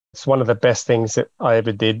It's one of the best things that I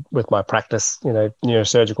ever did with my practice,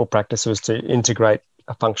 neurosurgical practice, was to integrate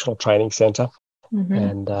a functional training center. Mm-hmm.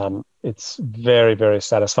 And it's very, very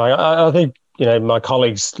satisfying. I think, my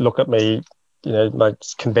colleagues look at me, my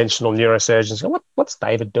conventional neurosurgeons go, what's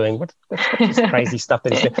David doing? What's this crazy stuff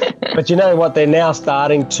that he's doing? But you know what? They're now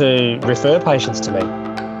starting to refer patients to me.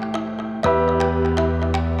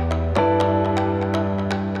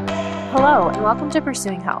 Hello, and welcome to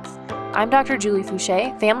Pursuing Health. I'm Dr. Julie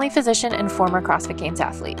Fouché, family physician and former CrossFit Games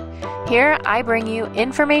athlete. Here, I bring you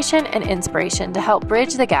information and inspiration to help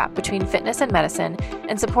bridge the gap between fitness and medicine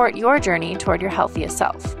and support your journey toward your healthiest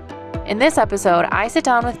self. In this episode, I sit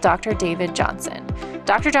down with Dr. David Johnson.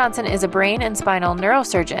 Dr. Johnson is a brain and spinal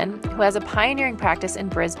neurosurgeon who has a pioneering practice in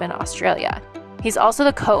Brisbane, Australia. He's also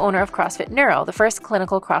the co-owner of CrossFit Neuro, the first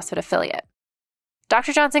clinical CrossFit affiliate.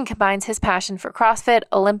 Dr. Johnson combines his passion for CrossFit,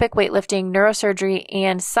 Olympic weightlifting, neurosurgery,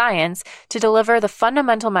 and science to deliver the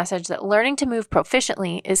fundamental message that learning to move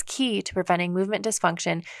proficiently is key to preventing movement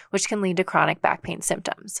dysfunction, which can lead to chronic back pain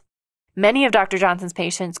symptoms. Many of Dr. Johnson's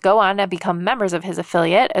patients go on to become members of his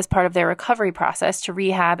affiliate as part of their recovery process to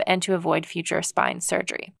rehab and to avoid future spine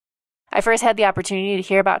surgery. I first had the opportunity to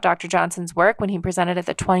hear about Dr. Johnson's work when he presented at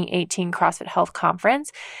the 2018 CrossFit Health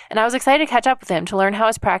Conference, and I was excited to catch up with him to learn how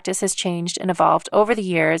his practice has changed and evolved over the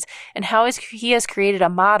years and how he has created a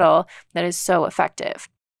model that is so effective.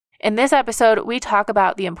 In this episode, we talk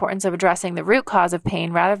about the importance of addressing the root cause of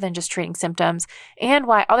pain rather than just treating symptoms, and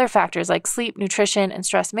why other factors like sleep, nutrition, and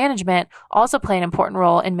stress management also play an important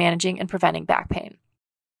role in managing and preventing back pain.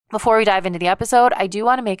 Before we dive into the episode, I do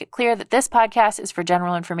want to make it clear that this podcast is for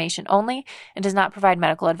general information only and does not provide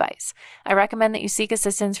medical advice. I recommend that you seek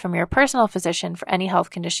assistance from your personal physician for any health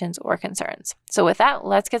conditions or concerns. So with that,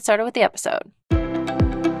 let's get started with the episode.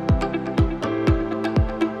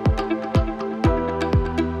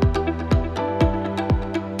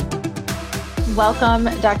 Welcome,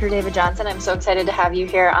 Dr. David Johnson. I'm so excited to have you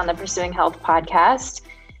here on the Pursuing Health podcast.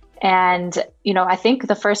 And, I think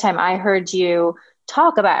the first time I heard you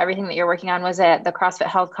talk about everything that you're working on was at the CrossFit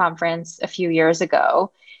Health Conference a few years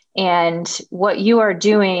ago. And what you are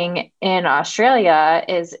doing in Australia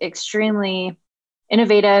is extremely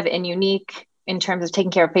innovative and unique in terms of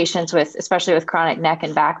taking care of patients especially with chronic neck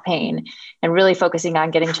and back pain, and really focusing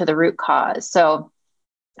on getting to the root cause. So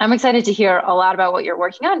I'm excited to hear a lot about what you're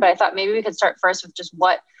working on, but I thought maybe we could start first with just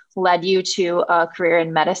what led you to a career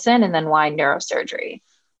in medicine and then why neurosurgery.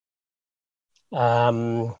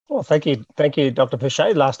 Well, thank you, Dr.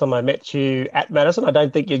 Fouché. Last time I met you at Madison, I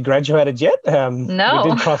don't think you'd graduated yet.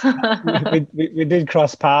 No. we did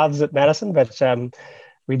cross paths at Madison, but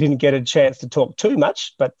we didn't get a chance to talk too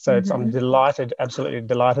much. But I'm delighted, absolutely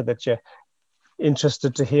delighted that you're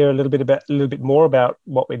interested to hear a little bit more about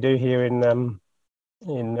what we do here in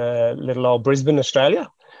little old Brisbane, Australia.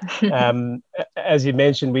 As you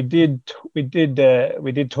mentioned, we did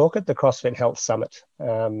talk at the CrossFit Health Summit.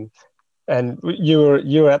 And you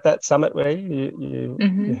were at that summit where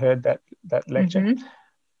you heard that lecture.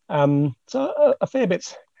 So a fair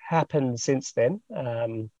bit's happened since then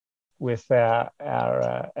with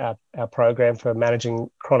our program for managing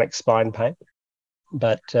chronic spine pain.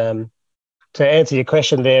 But to answer your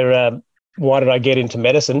question there, why did I get into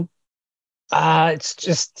medicine? It's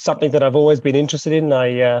just something that I've always been interested in.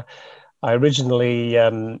 I originally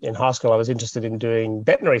in high school I was interested in doing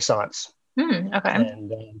veterinary science. Okay.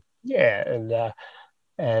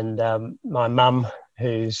 And my mum,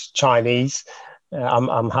 who's Chinese,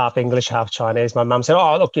 I'm half English, half Chinese. My mum said,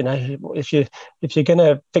 "Oh, look, if you're going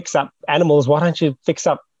to fix up animals, why don't you fix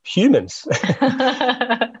up humans?"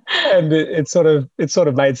 And it sort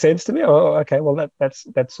of made sense to me. Oh, okay, well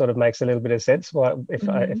that sort of makes a little bit of sense. Why,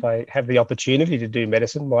 if I have the opportunity to do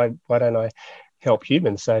medicine, why don't I help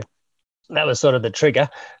humans? So that was sort of the trigger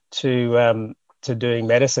to doing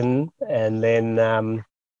medicine. And then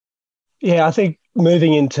I think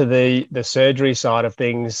moving into the surgery side of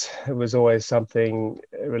things, it was always something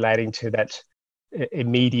relating to that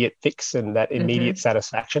immediate fix and that immediate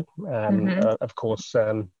satisfaction. Of course,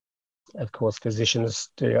 physicians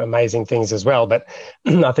do amazing things as well, but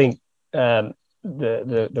I think the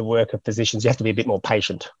work of physicians, you have to be a bit more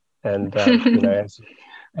patient, and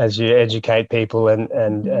as you educate people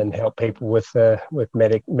and help people with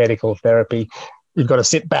medical therapy, you've got to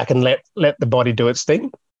sit back and let the body do its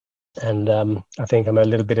thing. And I think I'm a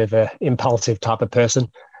little bit of an impulsive type of person,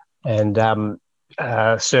 and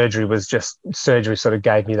surgery sort of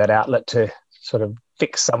gave me that outlet to sort of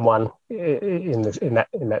fix someone in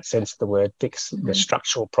that sense of the word, fix the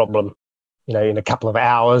structural problem, in a couple of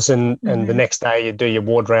hours, and the next day you do your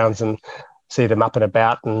ward rounds and see them up and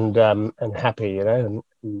about and happy, and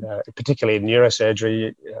particularly in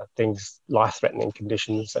neurosurgery, things, life-threatening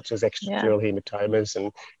conditions such as extradural hematomas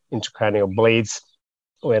and intracranial bleeds,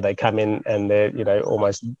 where they come in and they're,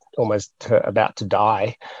 almost about to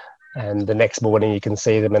die, and the next morning you can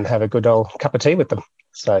see them and have a good old cup of tea with them.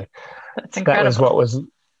 So that's incredible.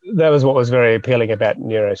 That was what was very appealing about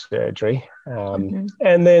neurosurgery,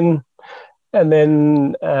 and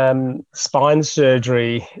then spine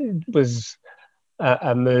surgery was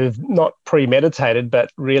a move not premeditated,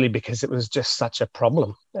 but really because it was just such a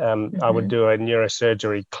problem. I would do a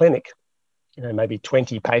neurosurgery clinic, maybe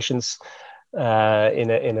 20 patients in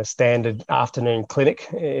a standard afternoon clinic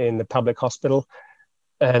in the public hospital,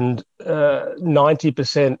 and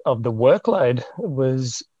 90% of the workload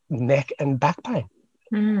was neck and back pain.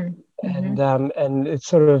 And it's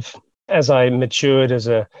sort of, as I matured as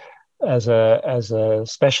a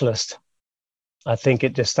specialist, I think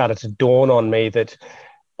it just started to dawn on me that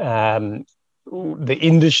the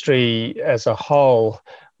industry as a whole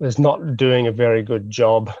was not doing a very good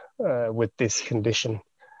job with this condition.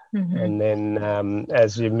 And then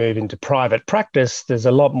as you move into private practice, there's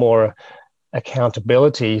a lot more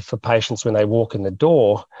accountability for patients when they walk in the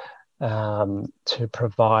door, to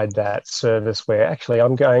provide that service where actually I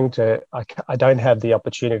don't have the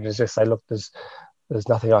opportunity to just say, look, there's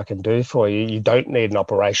nothing I can do for you. You don't need an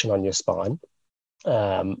operation on your spine.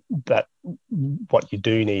 But what you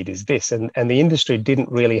do need is this. And the industry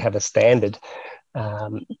didn't really have a standard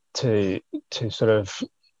to sort of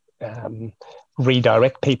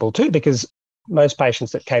redirect people to, because most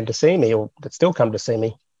patients that came to see me, or that still come to see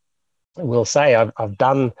me, will say, I've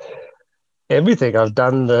done everything. I've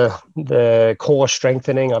done the core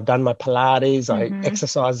strengthening. I've done my Pilates. I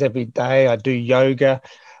exercise every day. I do yoga.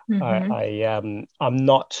 I'm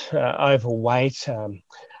not overweight.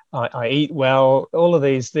 I eat well. All of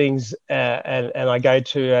these things, and I go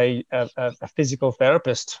to a physical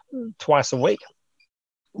therapist twice a week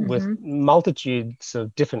with multitudes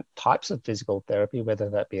of different types of physical therapy, whether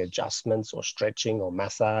that be adjustments or stretching or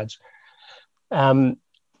massage. And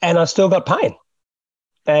I still got pain.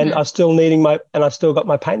 And I've still got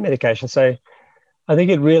my pain medication. So I think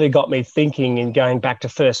it really got me thinking and going back to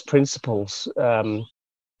first principles,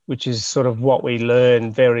 which is sort of what we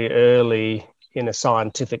learn very early in a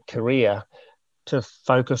scientific career, to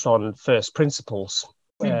focus on first principles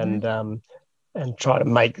and try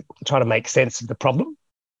to make sense of the problem.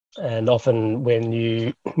 And often when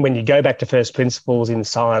you go back to first principles in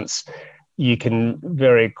science, you can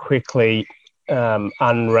very quickly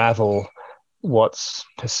unravel what's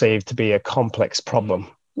perceived to be a complex problem.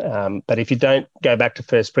 But if you don't go back to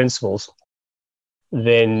first principles,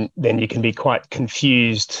 then you can be quite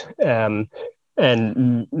confused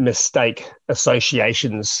and mistake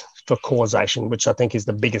associations for causation, which I think is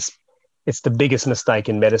the biggest mistake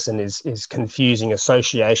in medicine, is confusing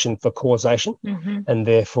association for causation, and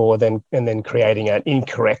therefore then creating an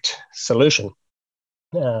incorrect solution.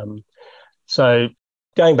 So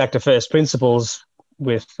going back to first principles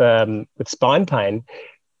with spine pain,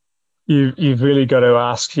 you've really got to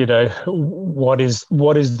ask, what is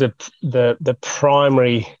the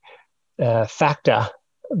primary factor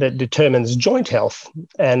that determines joint health,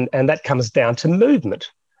 and that comes down to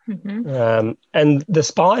movement. And the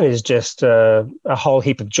spine is just a whole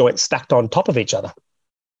heap of joints stacked on top of each other.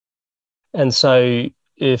 And so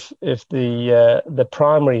if the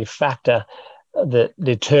primary factor that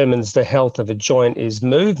determines the health of a joint is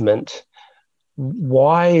movement,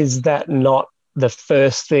 why is that not the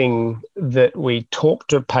first thing that we talk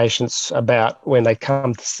to patients about when they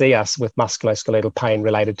come to see us with musculoskeletal pain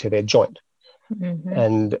related to their joint?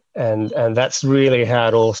 And that's really how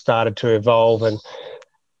it all started to evolve. And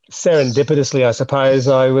serendipitously, I suppose,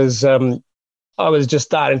 I was just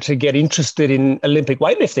starting to get interested in Olympic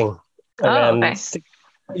weightlifting around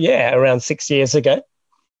 6 years ago.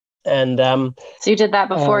 And so you did that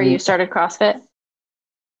before you started CrossFit?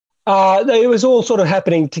 It was all sort of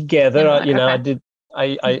happening together. I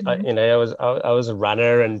was a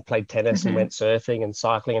runner and played tennis and went surfing and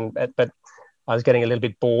cycling, but I was getting a little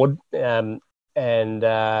bit bored, and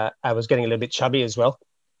I was getting a little bit chubby as well,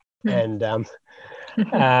 and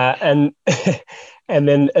and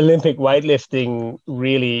then Olympic weightlifting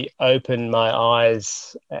really opened my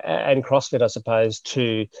eyes, and CrossFit, I suppose,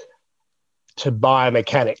 to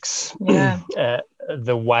biomechanics,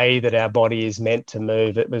 the way that our body is meant to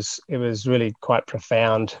move. It was really quite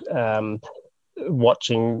profound,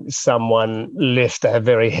 watching someone lift a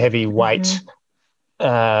very heavy weight,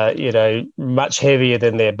 much heavier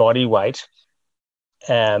than their body weight,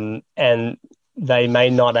 and they may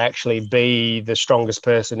not actually be the strongest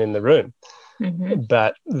person in the room.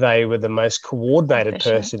 but they were the most coordinated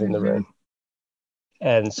person in the room.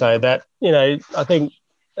 And so that, I think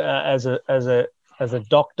as a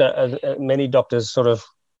doctor, many doctors sort of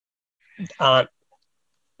don't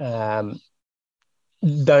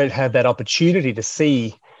have that opportunity to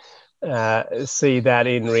see that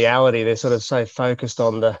in reality. They're sort of so focused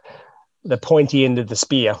on the pointy end of the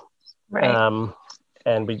spear, right?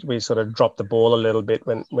 And we sort of drop the ball a little bit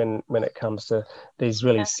when it comes to these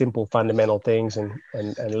really simple fundamental things, and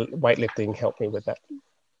weightlifting helped me with that.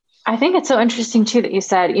 I think it's so interesting too that you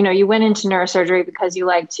said, you went into neurosurgery because you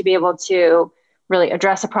like to be able to really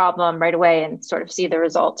address a problem right away and sort of see the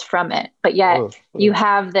results from it. But yet you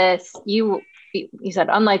have this, you said,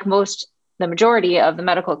 unlike the majority of the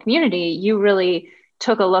medical community, you really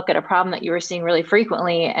took a look at a problem that you were seeing really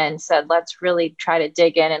frequently and said, let's really try to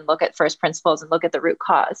dig in and look at first principles and look at the root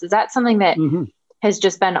cause. Is that something that has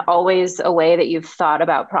just been always a way that you've thought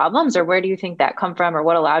about problems, or where do you think that come from, or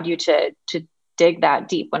what allowed you to dig that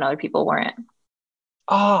deep when other people weren't?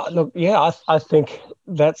 Look, yeah, I think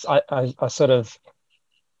that's, I sort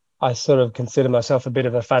of consider myself a bit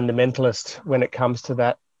of a fundamentalist when it comes to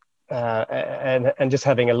that, and just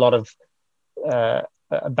having a lot of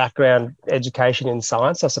background education in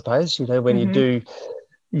science, I suppose. When you do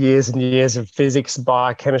years and years of physics,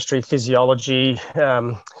 biochemistry, physiology,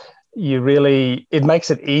 it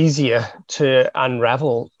makes it easier to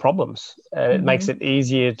unravel problems, and it makes it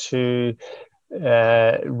easier to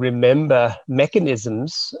remember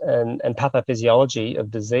mechanisms and pathophysiology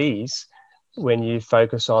of disease when you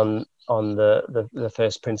focus on the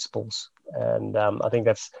first principles. And I think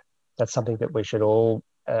that's something that we should all,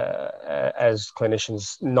 as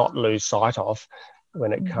clinicians, not lose sight of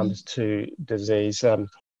when it comes to disease.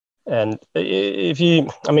 And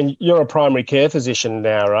you're a primary care physician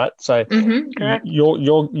now, right? So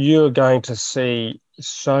you're going to see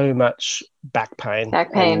so much back pain.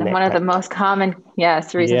 One of the most common,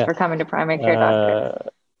 reasons for coming to primary care doctor.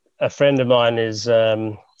 A friend of mine is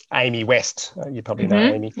Amy West. You probably know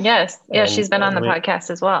Amy. Yes, she's been on the podcast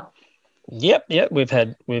as well. Yep. We've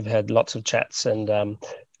had lots of chats, and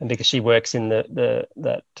because she works in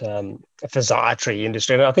that physiatry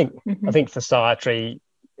industry, and I think physiatry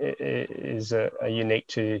is a unique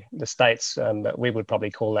to the States, but we would probably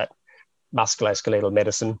call that musculoskeletal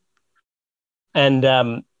medicine. And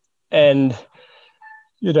I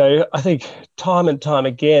think time and time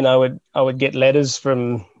again, I would get letters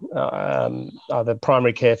from either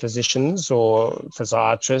primary care physicians or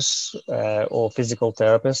physiatrists or physical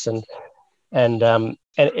therapists, and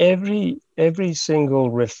every single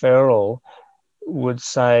referral would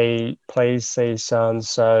say, please see so and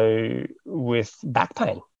so with back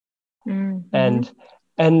pain. And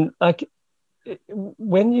like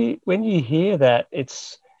when you hear that,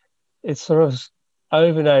 it's sort of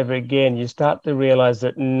over and over again, you start to realize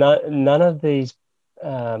that none of these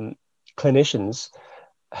clinicians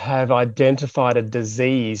have identified a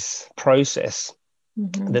disease process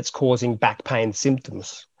that's causing back pain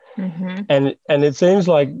symptoms. And it seems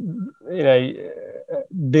like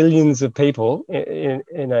billions of people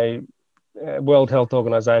in a World Health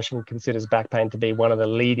Organization considers back pain to be one of the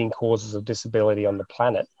leading causes of disability on the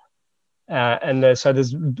planet. So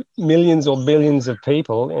there's millions or billions of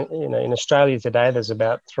people. In Australia today, there's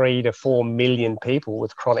about 3 to 4 million people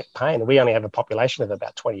with chronic pain. We only have a population of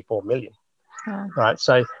about 24 million. Right?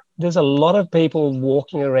 So there's a lot of people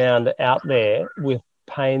walking around out there with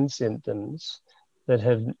pain symptoms that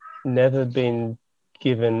have never been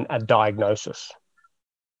given a diagnosis.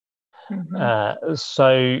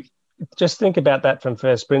 So just think about that from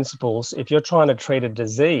first principles. If you're trying to treat a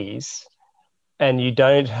disease and you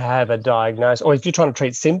don't have a diagnosis, or if you're trying to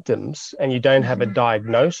treat symptoms and you don't have a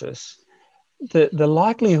diagnosis, the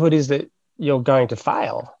likelihood is that you're going to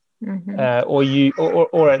fail,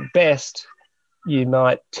 or at best you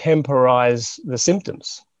might temporize the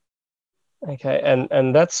symptoms. Okay,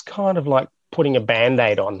 and that's kind of like putting a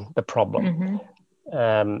Band-Aid on the problem.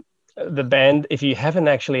 If you haven't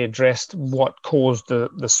actually addressed what caused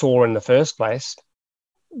the sore in the first place,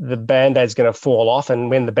 the Band-Aid is going to fall off, and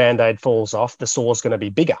when the Band-Aid falls off, the sore is going to be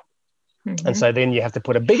bigger. And so then you have to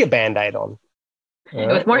put a bigger Band-Aid on.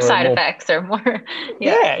 With more side effects or more.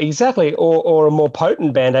 Yeah, exactly. Or a more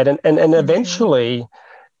potent Band-Aid. And eventually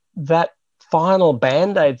that final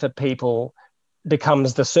Band-Aid for people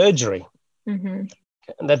becomes the surgery. And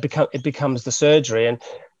it becomes the surgery.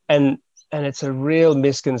 And it's a real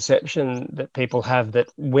misconception that people have, that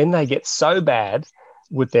when they get so bad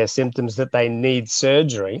with their symptoms that they need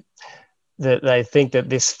surgery, that they think that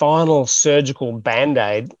this final surgical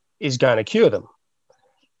Band-Aid is going to cure them.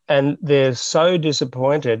 And they're so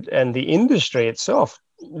disappointed, and the industry itself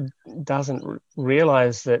doesn't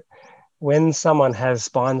realize that when someone has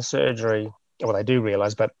spine surgery, well, they do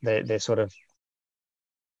realize, but they're sort of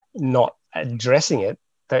not addressing it.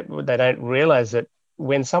 They don't realize that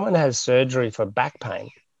when someone has surgery for back pain,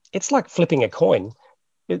 it's like flipping a coin.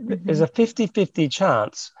 There's a 50-50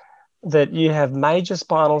 chance that you have major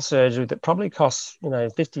spinal surgery that probably costs,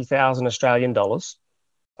 50,000 Australian dollars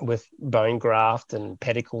with bone graft and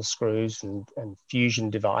pedicle screws and fusion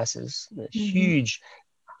devices, huge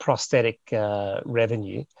prosthetic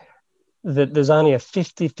revenue, that there's only a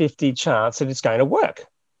 50-50 chance that it's going to work.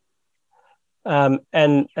 And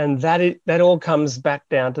that all comes back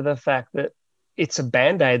down to the fact that it's a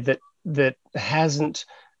Band-Aid that hasn't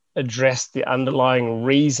addressed the underlying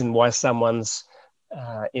reason why someone's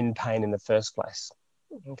in pain in the first place.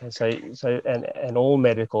 Okay, so all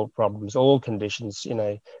medical problems, all conditions,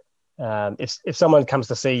 if someone comes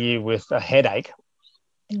to see you with a headache,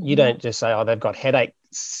 you don't just say, oh, they've got headache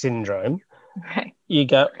syndrome. Right. You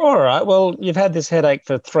go, all right, well, you've had this headache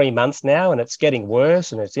for 3 months now and it's getting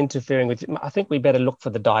worse and it's interfering with you. I think we better look for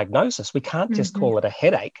the diagnosis. We can't just call it a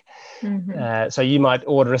headache. So you might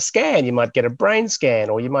order a scan, you might get a brain scan,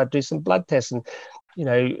 or you might do some blood tests and,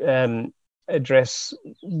 address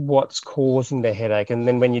what's causing the headache. And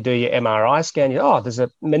then when you do your MRI scan, there's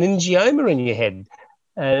a meningioma in your head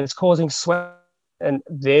and it's causing sweat. And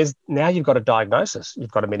now you've got a diagnosis.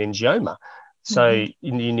 You've got a meningioma. So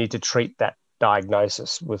you need to treat that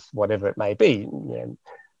diagnosis with whatever it may be.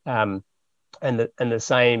 And the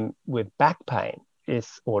same with back pain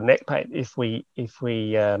or neck pain. If we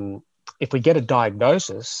get a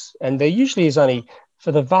diagnosis, and there usually is only,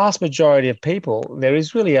 for the vast majority of people, there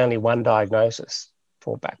is really only one diagnosis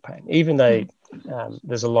for back pain, even though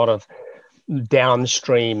there's a lot of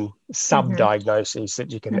downstream sub-diagnoses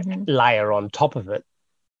that you can layer on top of it.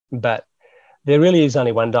 But there really is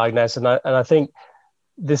only one diagnosis. And I think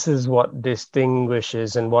this is what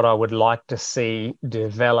distinguishes and what I would like to see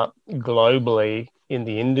develop globally in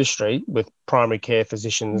the industry with primary care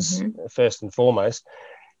physicians first and foremost,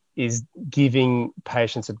 is giving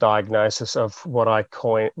patients a diagnosis of what I've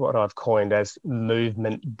coined as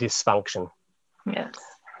movement dysfunction. Yes.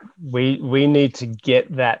 We need to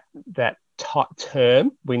get that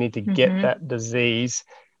term. We need to get that disease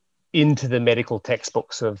into the medical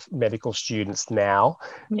textbooks of medical students now.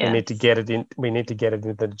 Yes. We need to get it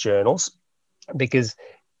into the journals, because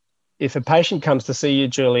if a patient comes to see you,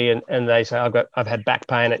 Julie, and they say, I've had back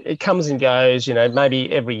pain, it comes and goes,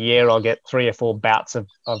 maybe every year I'll get 3 or 4 bouts of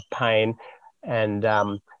pain, and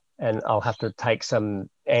I'll have to take some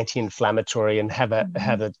anti-inflammatory and have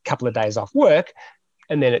a couple of days off work,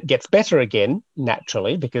 and then it gets better again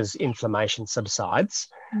naturally because inflammation subsides,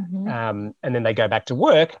 and then they go back to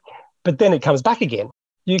work, but then it comes back again.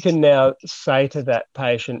 You can now say to that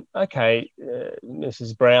patient, okay,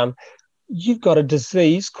 Mrs. Brown, you've got a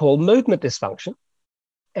disease called movement dysfunction.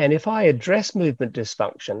 And if I address movement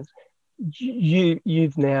dysfunction,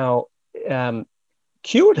 you've now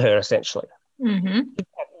cured her, essentially.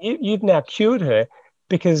 You've now cured her,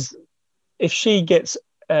 because if she gets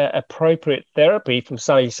appropriate therapy from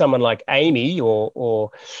someone like Amy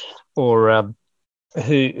or who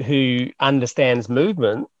understands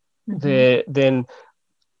movement, then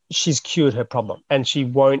she's cured her problem, and she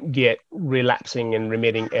won't get relapsing and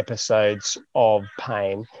remitting episodes of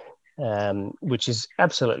pain, which is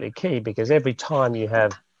absolutely key, because every time you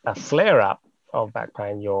have a flare-up of back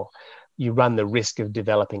pain, you run the risk of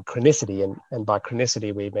developing chronicity, and by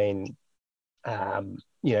chronicity we mean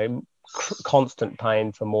constant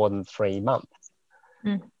pain for more than 3 months.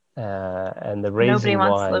 And the reason nobody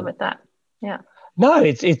wants why to live with that. Yeah. No,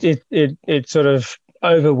 it sort of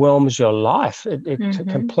overwhelms your life. It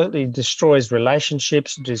completely destroys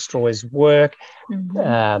relationships, destroys work,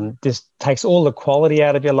 just takes all the quality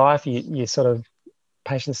out of your life. You sort of,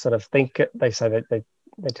 patients sort of think, they say that they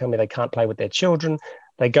tell me they can't play with their children.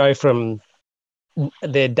 They go from,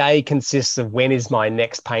 their day consists of, when is my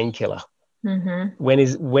next painkiller? When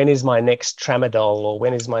is my next tramadol, or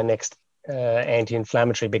when is my next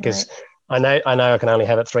anti-inflammatory? Because I know I can only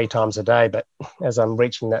have it 3 times a day, but as I'm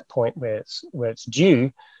reaching that point where it's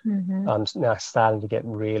due, I'm now starting to get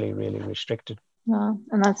really, really restricted. Well,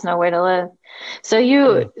 and that's no way to live.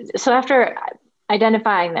 So so after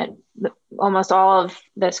identifying that almost all of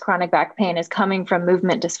this chronic back pain is coming from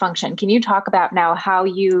movement dysfunction, can you talk about now how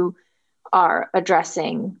you are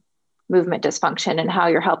addressing movement dysfunction and how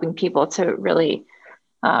you're helping people to really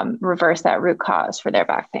reverse that root cause for their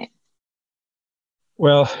back pain?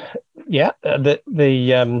 Well, yeah, a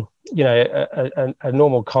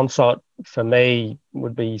normal consult for me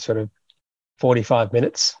would be sort of 45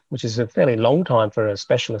 minutes, which is a fairly long time for a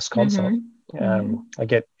specialist consult. I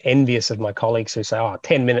get envious of my colleagues who say,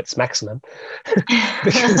 10 minutes maximum.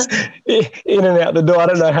 Because in and out the door, I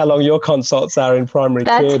don't know how long your consults are in primary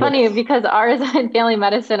care. That's funny because ours in family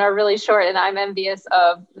medicine are really short, and I'm envious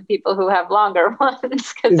of the people who have longer ones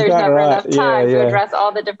because there's never enough time to address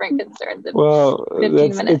all the different concerns in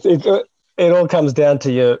 15 minutes. It all comes down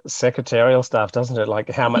to your secretarial stuff, doesn't it? Like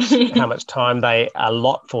how much time they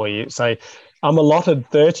allot for you. So I'm allotted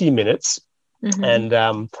 30 minutes, and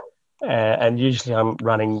usually I'm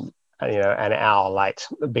running, an hour late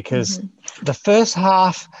because the first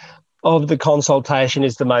half of the consultation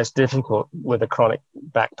is the most difficult with a chronic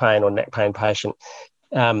back pain or neck pain patient,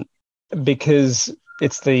 because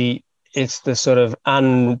it's the sort of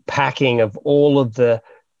unpacking of all of the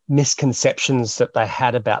misconceptions that they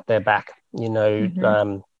had about their back.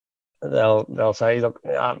 They'll say, look,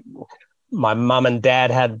 my mum and dad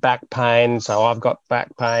had back pain, so I've got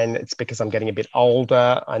back pain. It's because I'm getting a bit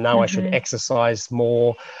older. I know I should exercise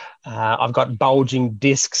more. I've got bulging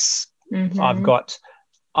discs. I've got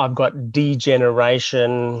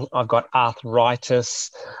degeneration. I've got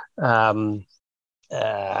arthritis. I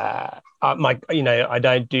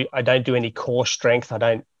don't do any core strength.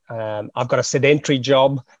 I've got a sedentary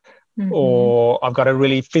job. Or I've got a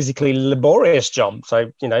really physically laborious job.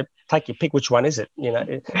 So, take your pick. Which one is it?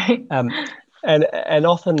 And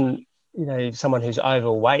often, someone who's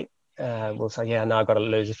overweight will say, yeah, no, I've got to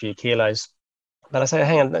lose a few kilos. But I say,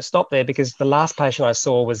 hang on, stop there, because the last patient I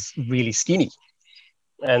saw was really skinny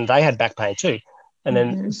and they had back pain too. And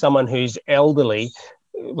then someone who's elderly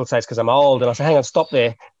will say, it's because I'm old. And I say, hang on, stop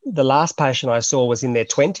there. The last patient I saw was in their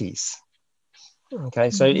 20s. Okay,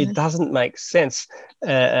 so it doesn't make sense.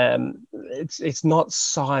 It's not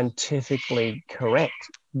scientifically correct.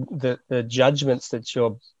 The judgments that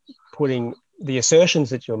you're putting, the assertions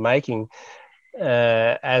that you're making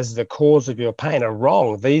as the cause of your pain are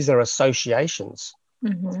wrong. These are associations.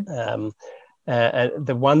 And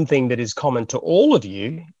the one thing that is common to all of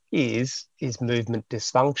you is movement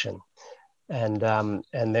dysfunction. And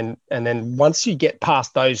then once you get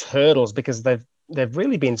past those hurdles, because they've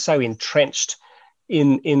really been so entrenched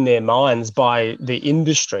in their minds by the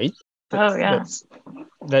industry. Those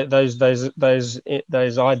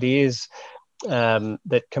ideas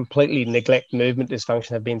that completely neglect movement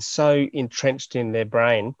dysfunction have been so entrenched in their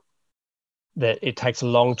brain that it takes a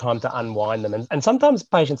long time to unwind them. And sometimes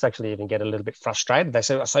patients actually even get a little bit frustrated. They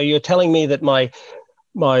say, so you're telling me that my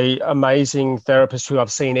amazing therapist who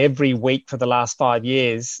I've seen every week for the last 5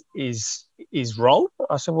 years is wrong?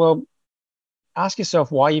 I said, well, ask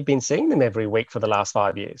yourself why you've been seeing them every week for the last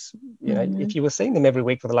 5 years. If you were seeing them every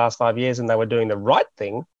week for the last 5 years and they were doing the right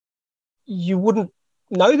thing, you wouldn't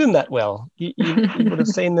know them that well. You would have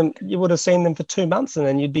seen them. You would have seen them for 2 months and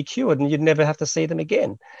then you'd be cured and you'd never have to see them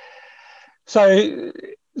again. So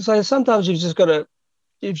sometimes you've just got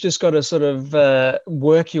to sort of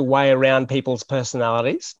work your way around people's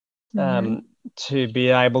personalities to be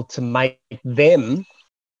able to make them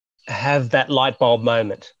have that light bulb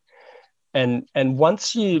moment. And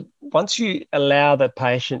once you allow the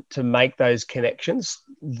patient to make those connections,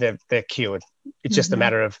 they're cured. It's just a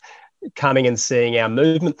matter of coming and seeing our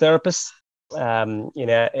movement therapists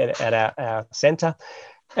at our centre.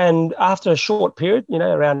 And after a short period,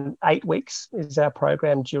 around 8 weeks is our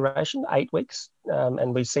program duration, 8 weeks.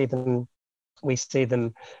 And we see them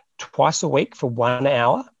twice a week for 1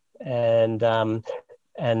 hour. And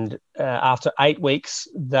after 8 weeks,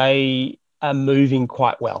 they are moving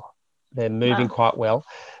quite well. They're moving quite well,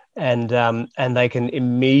 and they can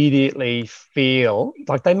immediately feel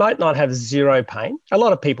like they might not have zero pain. A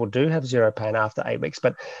lot of people do have zero pain after 8 weeks,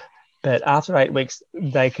 but after 8 weeks,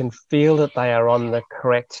 they can feel that they are on the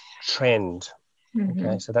correct trend.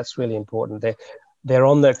 Okay, so that's really important. They're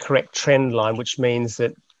on the correct trend line, which means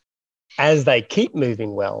that as they keep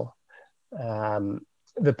moving well,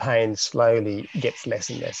 the pain slowly gets less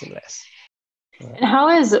and less and less. And how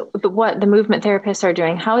is what the movement therapists are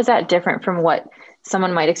doing, how is that different from what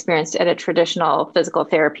someone might experience at a traditional physical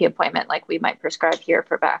therapy appointment like we might prescribe here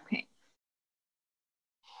for back pain?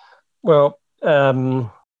 Well,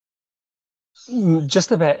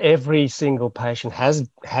 just about every single patient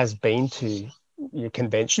has been to your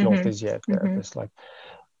conventional physiotherapist. Like,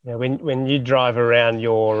 when you drive around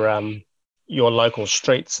your local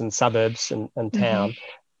streets and suburbs and town,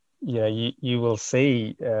 you will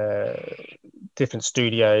see different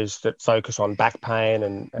studios that focus on back pain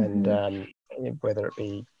and whether it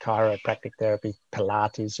be chiropractic therapy,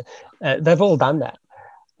 Pilates, they've all done that.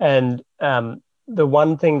 And the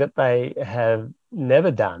one thing that they have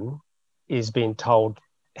never done is been told,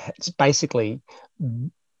 it's basically,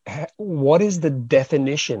 what is the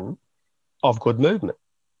definition of good movement?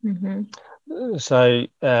 So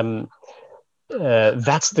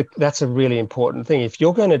that's a really important thing. If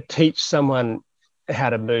you're going to teach someone how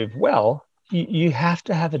to move well, you have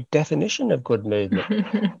to have a definition of good movement.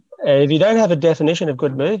 And if you don't have a definition of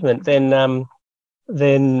good movement, then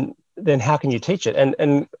how can you teach it?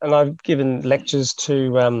 And I've given lectures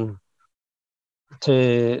to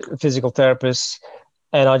physical therapists,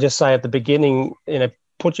 and I just say at the beginning,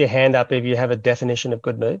 put your hand up if you have a definition of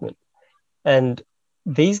good movement. And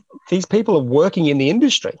these people are working in the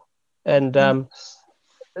industry, and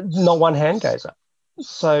not one hand goes up.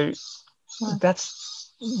 So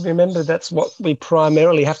that's what we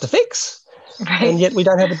primarily have to fix. Right. And yet we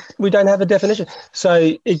don't have a definition.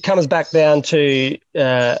 So it comes back down to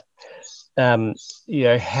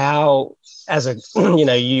how, as a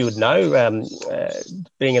you would know,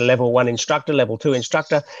 being a level 1 instructor, level 2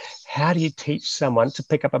 instructor, how do you teach someone to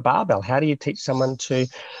pick up a barbell? How do you teach someone to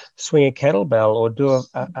swing a kettlebell or do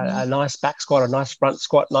a nice back squat, a nice front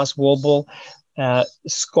squat, nice wall ball,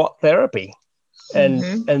 squat therapy, and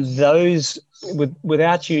those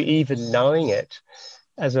without you even knowing it.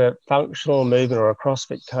 As a functional movement or a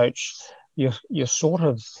CrossFit coach,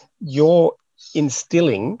 you're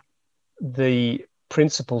instilling the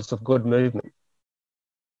principles of good movement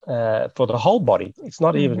for the whole body. It's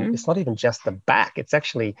not even just the back. It's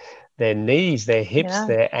actually their knees, their hips,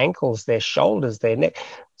 their ankles, their shoulders, their neck.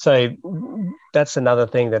 So that's another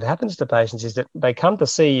thing that happens to patients, is that they come to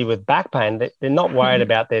see you with back pain. They're not worried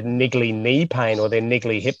about their niggly knee pain or their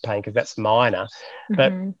niggly hip pain, because that's minor.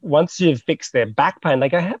 But once you've fixed their back pain, they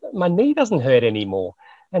go, my knee doesn't hurt anymore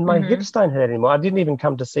and my hips don't hurt anymore. I didn't even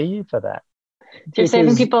come to see you for that. You're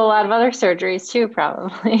saving people a lot of other surgeries too,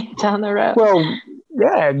 probably down the road. Well,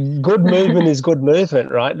 yeah, good movement is good movement,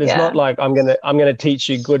 right? There's not like I'm gonna teach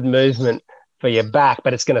you good movement for your back,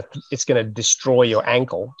 but it's gonna destroy your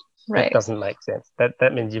ankle. Right. That doesn't make sense.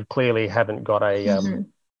 That means you clearly haven't got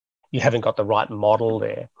you haven't got the right model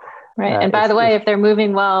there. Right. And by the way, if they're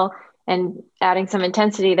moving well and adding some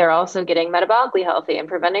intensity, they're also getting metabolically healthy and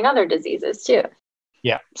preventing other diseases too.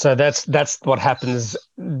 Yeah. So that's what happens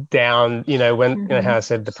down, when, how I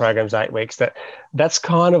said the program's 8 weeks, that's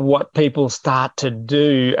kind of what people start to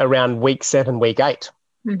do around week 7, week 8.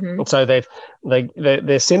 So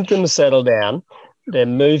their symptoms settle down, they're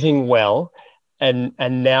moving well, and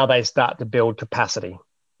now they start to build capacity.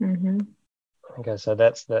 Okay. So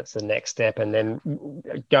that's the next step. And then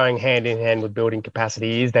going hand in hand with building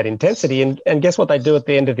capacity is that intensity. And guess what they do at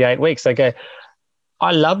the end of the 8 weeks? They go,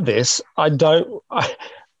 I love this. I don't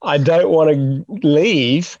want to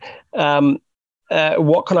leave.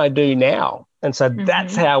 What can I do now? And so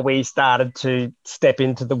that's how we started to step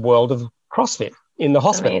into the world of CrossFit in the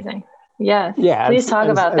hospital. Amazing. Yes. Yeah. Please talk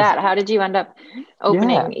about that. How did you end up opening?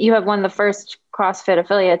 Yeah. You have one of the first CrossFit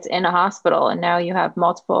affiliates in a hospital, and now you have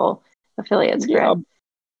multiple affiliates. Correct?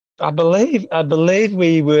 Yeah, I believe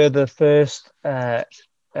we were the first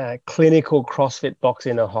clinical CrossFit box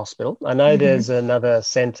in a hospital. I know there's another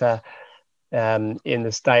center in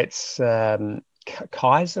the States,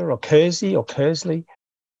 Kaiser or Kersey or Kersley.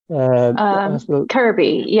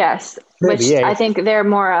 Kirby, yes. Kirby, which I think they're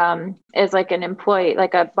more is like an employee,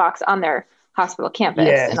 like a box on their hospital campus,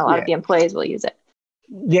 and a lot of the employees will use it.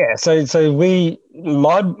 Yeah, so our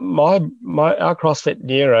CrossFit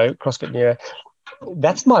Neuro,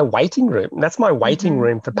 that's my waiting room. That's my waiting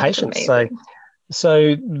room for patients.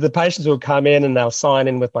 So the patients will come in and they'll sign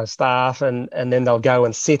in with my staff, and then they'll go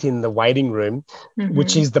and sit in the waiting room,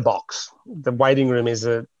 which is the box. The waiting room is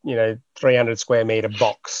a 300 square meter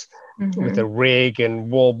box with a rig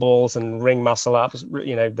and wall balls and ring muscle ups,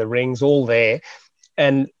 the rings all there.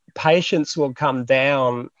 And patients will come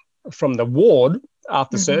down from the ward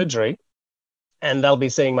after surgery, and they'll be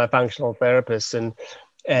seeing my functional therapist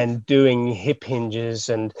and doing hip hinges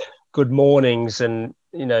and good mornings and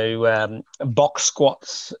box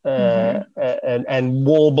squats and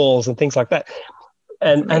wall balls and things like that.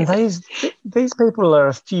 And these people are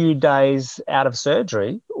a few days out of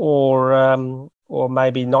surgery, or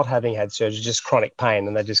maybe not having had surgery, just chronic pain,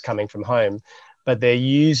 and they're just coming from home, but they're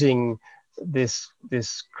using this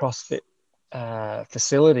CrossFit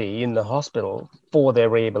facility in the hospital for their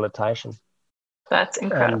rehabilitation. That's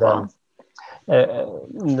incredible.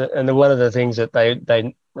 And one of the things that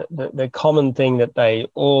the common thing that they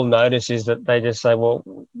all notice is that they just say, well,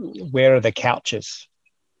 where are the couches?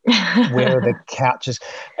 Where are the couches?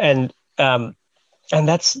 And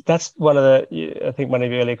that's one of the, I think one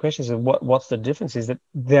of your earlier questions is what's the difference, is that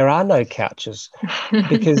there are no couches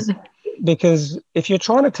because if you're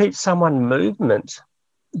trying to teach someone movement,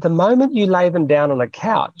 the moment you lay them down on a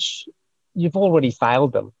couch, you've already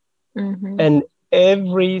failed them. And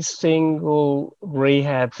every single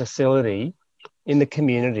rehab facility in the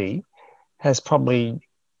community has probably,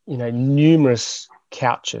 numerous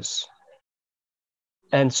couches.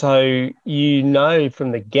 And so,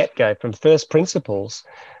 from the get-go, from first principles,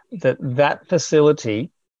 that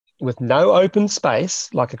facility with no open space,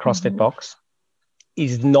 like a CrossFit box,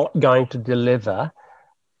 is not going to deliver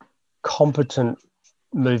competent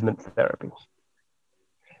movement therapy.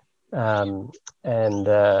 And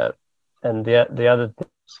the other,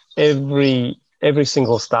 every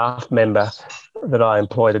single staff member that I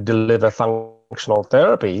employ to deliver functional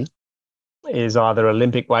therapy is either an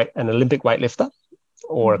Olympic weightlifter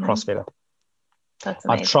or a CrossFitter. That's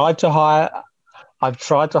amazing. I've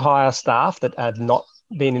tried to hire staff that have not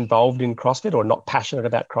been involved in CrossFit or not passionate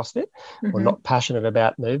about CrossFit or not passionate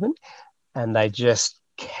about movement, and they just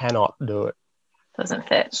cannot do it. Doesn't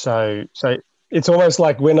fit. So it's almost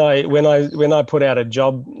like when I put out a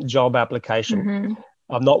job application,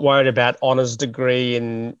 I'm not worried about honours degree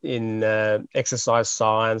in exercise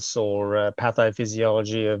science or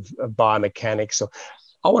pathophysiology of biomechanics.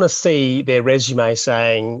 I want to see their resume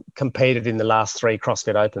saying competed in the last 3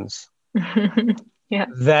 CrossFit Opens. Yeah,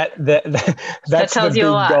 that's tells the you big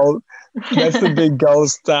a lot. goal. That's the big gold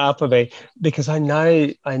star for me, because I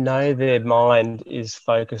know their mind is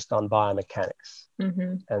focused on biomechanics,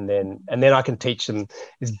 and then I can teach them.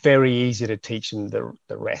 It's very easy to teach them the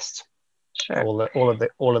rest. Sure. All of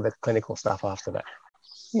the clinical stuff after that.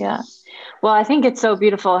 Yeah. Well, I think it's so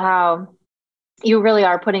beautiful how you really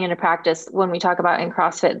are putting into practice when we talk about in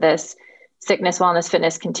CrossFit this sickness, wellness,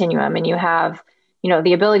 fitness continuum, and you have,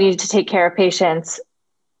 the ability to take care of patients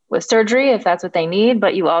with surgery if that's what they need,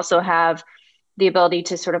 but you also have the ability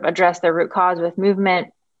to sort of address their root cause with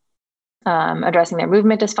movement, addressing their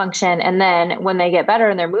movement dysfunction. And then when they get better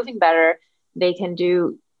and they're moving better, they can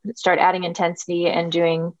start adding intensity and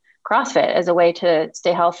doing CrossFit as a way to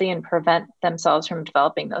stay healthy and prevent themselves from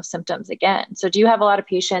developing those symptoms again. So do you have a lot of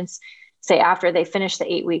patients, say after they finish the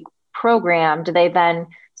 8-week program, do they then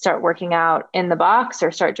start working out in the box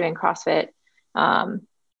or start doing CrossFit on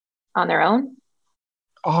their own?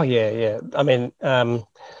 Oh yeah. I mean,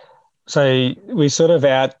 so we sort of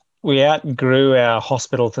outgrew our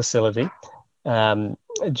hospital facility,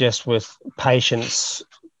 just with patients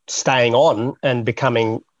staying on and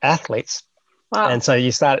becoming athletes. Wow. And so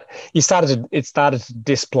it started to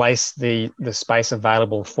displace the space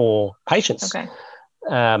available for patients. Okay.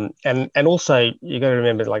 And also you got to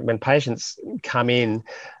remember, like when patients come in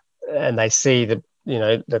and they see the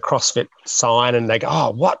CrossFit sign and they go,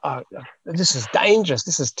 oh, what? This is dangerous.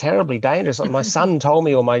 This is terribly dangerous. Like my son told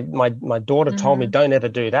me, or my daughter told me, don't ever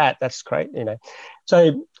do that. That's great.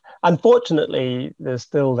 So unfortunately, there's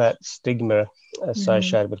still that stigma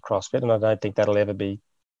associated with CrossFit, and I don't think that'll ever be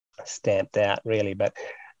stamped out really. But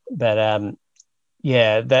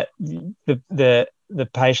yeah, that the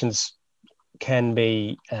patients can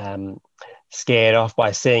be scared off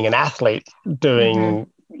by seeing an athlete doing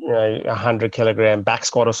 100 kilogram back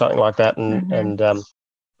squat or something like that,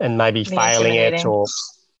 and maybe failing it, or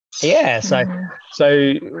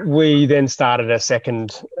so we then started a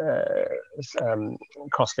second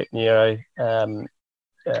CrossFit Neuro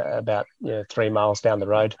about 3 miles down the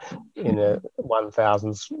road in a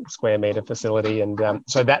 1,000 square meter facility, and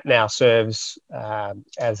so that now serves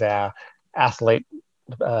as our athlete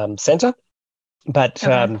center. But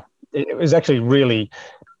it was actually really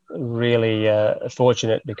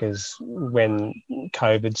fortunate, because when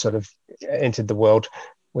COVID sort of entered the world,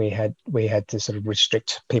 we had to sort of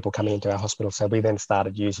restrict people coming into our hospital. So we then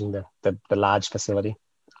started using the large facility,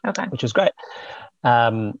 which was great.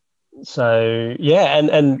 So yeah,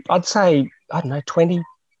 and I'd say, I don't know,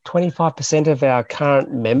 25% of our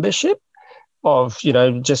current membership of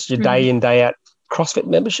just your day in, day out CrossFit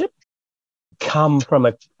membership come from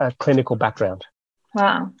a clinical background.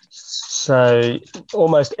 Wow. So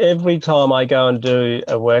almost every time I go and do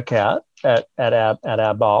a workout at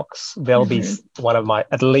our box, there'll be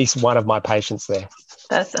at least one of my patients there.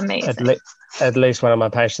 That's amazing. At least one of my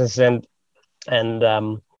patients, and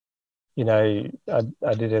I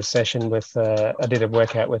did a session with I did a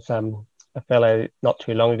workout with a fellow not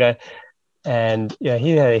too long ago, and he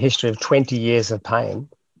had a history of 20 years of pain,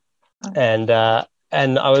 and I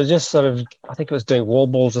was just sort of, I think it was doing wall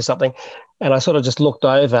balls or something, and I sort of just looked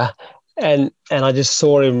over and I just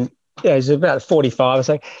saw him, he's about 45 or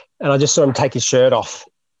something, and I just saw him take his shirt off.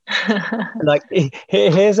 Like,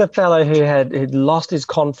 here's a fellow who had lost his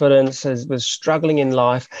confidence, was struggling in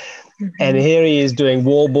life, and here he is doing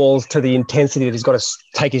wall balls to the intensity that he's got to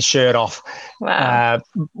take his shirt off. Wow.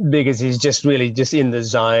 Because he's just really just in the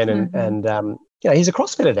zone, and he's a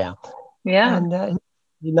CrossFitter now. Yeah. And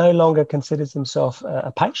he no longer considers himself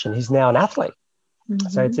a patient. He's now an athlete.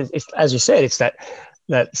 So it's as you said, it's that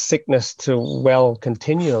sickness to well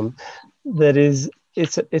continuum that is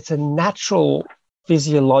it's a natural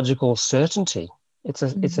physiological certainty. It's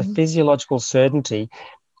a physiological certainty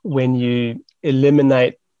when you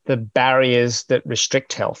eliminate the barriers that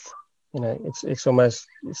restrict health.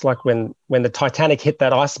 It's like when the Titanic hit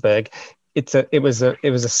that iceberg, it was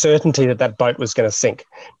a certainty that boat was going to sink.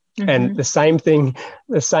 And the same thing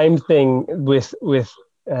with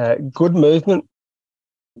good movement,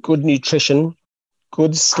 good nutrition,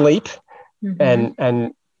 good sleep,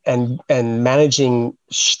 and managing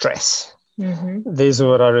stress. These are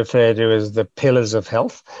what I refer to as the pillars of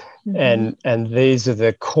health, and these are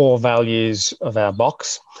the core values of our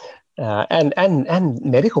box, and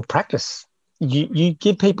medical practice. You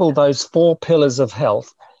give people those 4 pillars of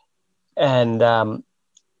health, and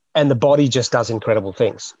the body just does incredible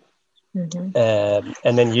things. And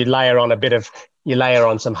then you layer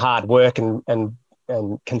on some hard work and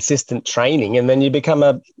consistent training, and then you become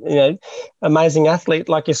a amazing athlete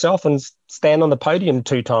like yourself and stand on the podium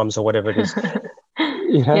 2 times or whatever it is.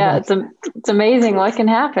 Yeah, it's amazing what can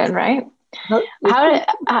happen, right?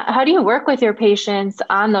 How do you work with your patients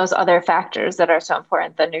on those other factors that are so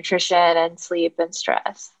important, the nutrition and sleep and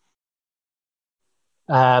stress?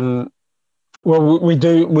 Well,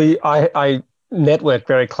 I network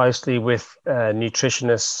very closely with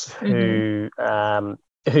nutritionists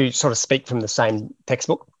who sort of speak from the same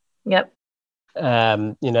textbook. Yep.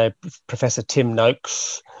 Professor Tim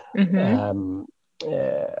Noakes,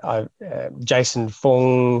 Jason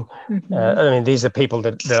Fung. These are people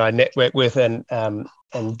that I network with, and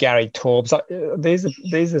Gary Torbs.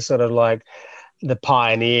 These are sort of like the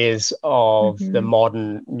pioneers of the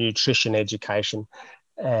modern nutrition education,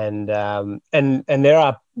 and there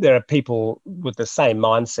are people with the same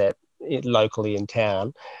mindset locally in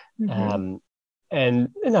town. And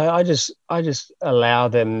I just allow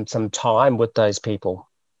them some time with those people.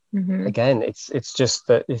 Again, it's just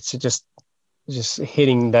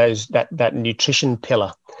hitting that nutrition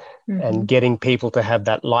pillar and getting people to have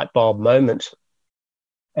that light bulb moment.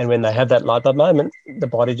 And when they have that light bulb moment, the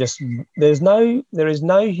body there is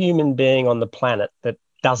no human being on the planet that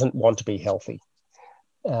doesn't want to be healthy.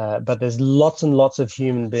 But there's lots and lots of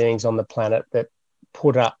human beings on the planet that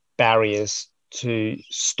put up barriers to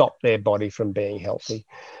stop their body from being healthy.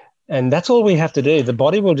 And that's all we have to do. The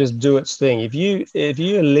body will just do its thing. If you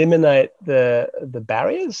eliminate the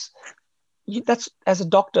barriers, that's, as a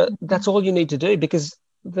doctor, that's all you need to do, because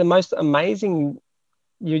the most amazing,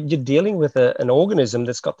 you're dealing with an organism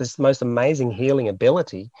that's got this most amazing healing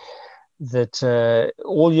ability that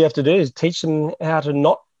all you have to do is teach them how to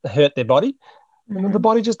not hurt their body, and then the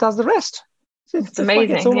body just does the rest. It's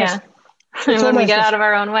amazing, when we get out of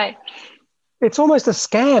our own way. It's almost a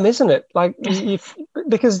scam, isn't it? Like,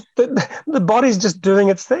 because the body's just doing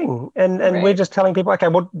its thing, and right. We're just telling people, okay,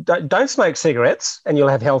 well, don't smoke cigarettes, and you'll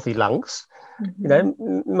have healthy lungs.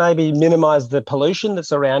 Maybe minimize the pollution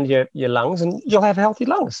that's around your lungs, and you'll have healthy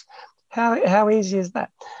lungs. How easy is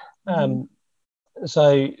that?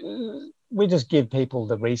 So we just give people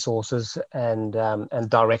the resources and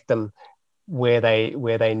direct them where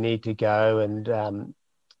they need to go, and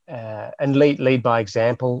lead by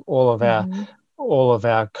example. All of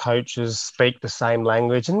our coaches speak the same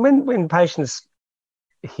language, and when patients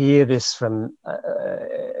hear this from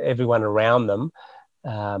everyone around them,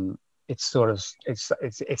 it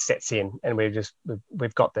sets in, and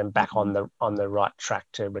we've got them back on the right track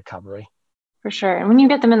to recovery. For sure. And when you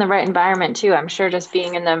get them in the right environment too, I'm sure just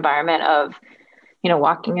being in the environment of,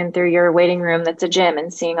 walking in through your waiting room that's a gym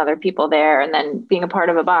and seeing other people there, and then being a part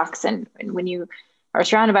of a box, and when you are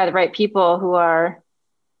surrounded by the right people who are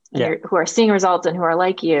seeing results and who are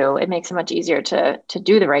like you, it makes it much easier to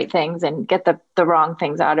do the right things and get the wrong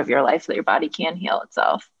things out of your life so that your body can heal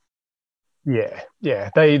itself. Yeah.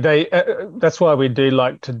 They that's why we do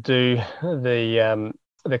like to do the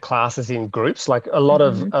classes in groups. Like a lot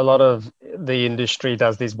of the industry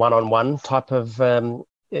does these one-on-one type of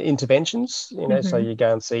interventions. So you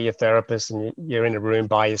go and see your therapist, and you're in a room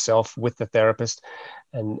by yourself with the therapist,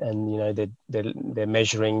 and they're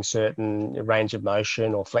measuring certain range of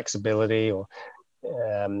motion or flexibility, or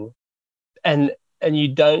and you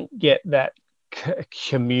don't get that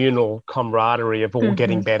communal camaraderie of all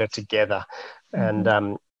getting better together. And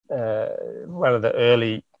one of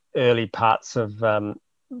the early parts of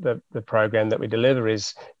the program that we deliver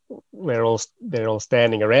is they're all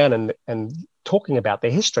standing around and talking about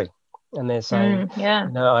their history, and they're saying,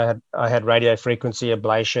 I had radio frequency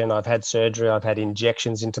ablation, I've had surgery, I've had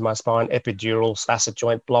injections into my spine, epidurals, facet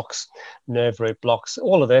joint blocks, nerve root blocks,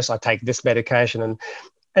 all of this. I take this medication,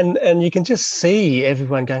 and you can just see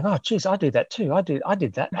everyone going, oh, geez, I do that too. I did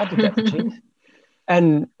that too.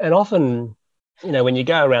 And often, when you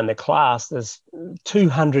go around the class, there's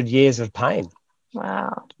 200 years of pain.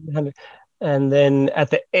 Wow. And then at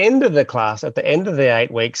the end of the class, at the end of the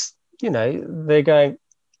 8 weeks, they're going,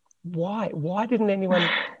 why didn't anyone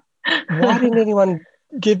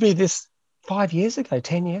give me this 5 years ago,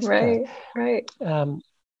 10 years ago? Right.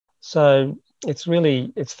 So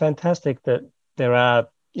it's fantastic that there are,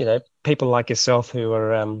 people like yourself who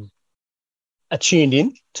are tuned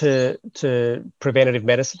in to preventative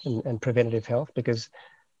medicine and preventative health, because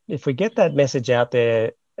if we get that message out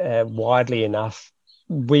there widely enough,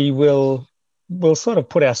 we'll sort of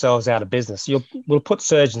put ourselves out of business. We'll put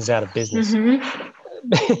surgeons out of business. Mm-hmm.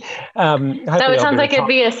 That would sound like it'd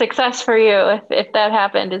be a success for you if that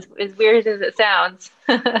happened, as weird as it sounds.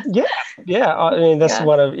 Yeah. I mean, that's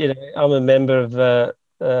one of, I'm a member of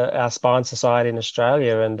our Spine Society in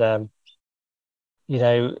Australia, and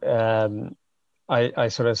I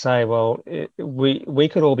sort of say, well, we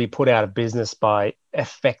could all be put out of business by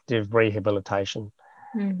effective rehabilitation.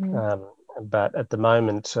 Mm-hmm. But at the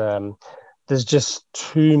moment, there's just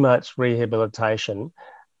too much rehabilitation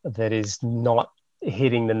that is not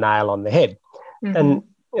hitting the nail on the head. Mm-hmm. And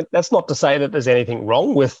that's not to say that there's anything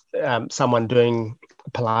wrong with someone doing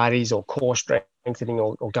Pilates or core strengthening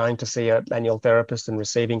or going to see a manual therapist and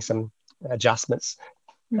receiving some adjustments.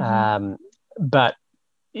 Mm-hmm. But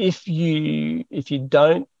if you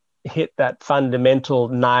don't hit that fundamental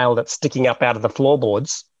nail that's sticking up out of the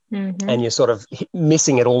floorboards, mm-hmm. and you're sort of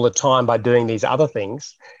missing it all the time by doing these other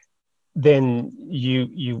things, then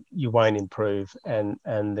you won't improve, and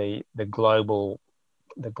the global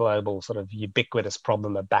sort of ubiquitous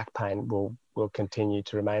problem of back pain will continue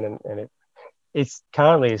to remain. And it's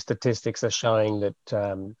currently statistics are showing that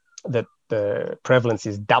the prevalence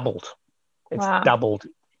is doubled. It's doubled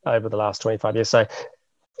over the last 25 years. So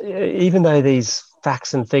even though these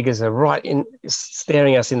facts and figures are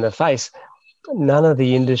staring us in the face, none of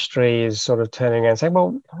the industry is sort of turning around and saying,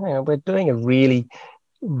 well, we're doing a really,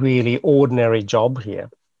 really ordinary job here.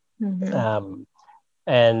 Mm-hmm.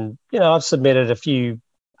 And, I've submitted a few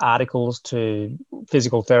articles to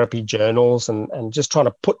physical therapy journals and just trying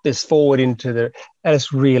to put this forward and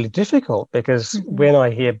it's really difficult because mm-hmm. when I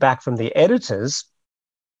hear back from the editors,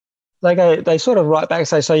 they sort of write back and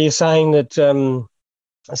say, so you're saying that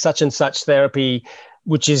such and such therapy,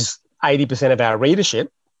 which is 80% of our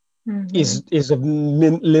readership, mm-hmm. is of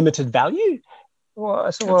limited value? Well,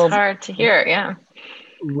 it's hard to hear, yeah.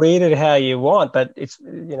 Read it how you want, but it's,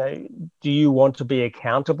 do you want to be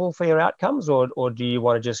accountable for your outcomes, or do you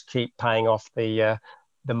want to just keep paying off the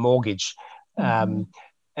mortgage? Mm-hmm.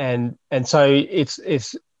 And so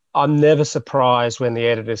it's I'm never surprised when the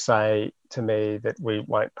editors say to me that we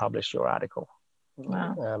won't publish your article.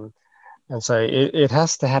 Wow. And so it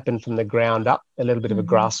has to happen from the ground up, a little bit of a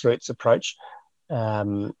mm-hmm. grassroots approach.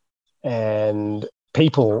 And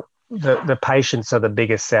people, the patients are the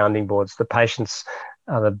biggest sounding boards. The patients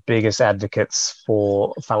are the biggest advocates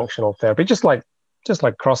for functional therapy, just like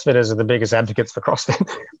CrossFitters are the biggest advocates for CrossFit.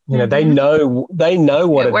 mm-hmm. They know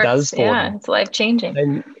what it does for them. Yeah, it's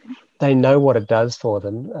life-changing. They know what it does for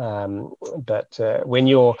them. But when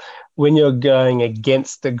you're going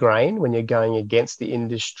against the grain, when you're going against the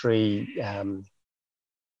industry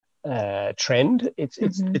trend,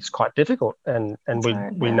 it's quite difficult. And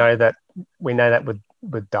we know that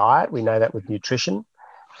with diet, we know that with nutrition,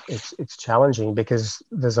 it's challenging because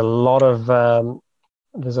there's a lot of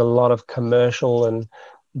commercial and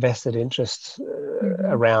vested interests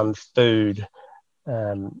around food,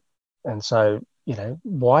 and so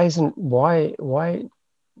why isn't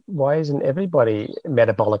everybody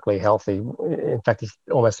metabolically healthy? In fact, it's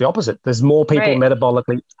almost the opposite. There's more people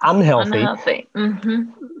metabolically unhealthy. Mm-hmm.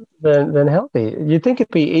 than healthy. You'd think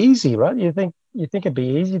it'd be easy, right? You think it'd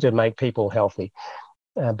be easy to make people healthy,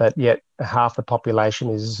 but yet half the population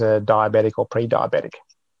is diabetic or pre-diabetic.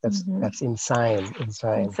 That's insane.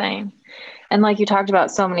 And like you talked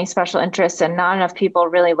about, so many special interests and not enough people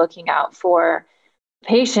really looking out for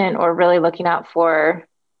patient or really looking out for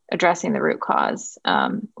addressing the root cause,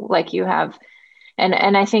 like you have.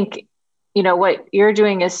 And I think, what you're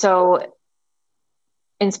doing is so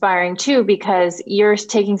inspiring too, because you're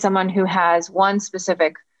taking someone who has one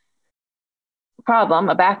specific problem,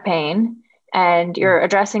 a back pain, and you're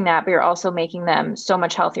addressing that, but you're also making them so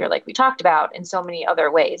much healthier, like we talked about, in so many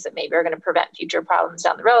other ways that maybe are going to prevent future problems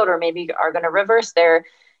down the road, or maybe are going to reverse their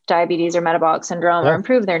diabetes or metabolic syndrome or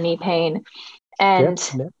improve their knee pain. And,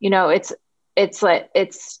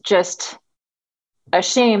 it's just a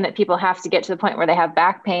shame that people have to get to the point where they have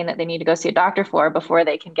back pain that they need to go see a doctor for before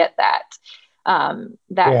they can get that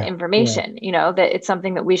that information, that it's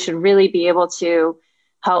something that we should really be able to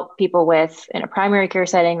help people with in a primary care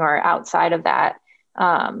setting or outside of that.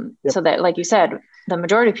 So that, like you said, the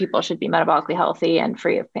majority of people should be metabolically healthy and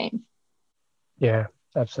free of pain. Yeah,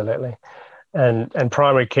 absolutely. And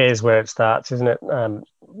primary care is where it starts, isn't it?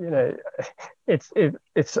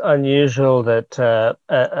 It's unusual that a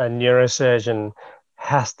neurosurgeon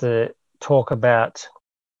has to talk about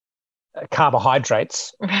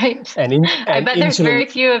carbohydrates, right? And I bet there's insulin. very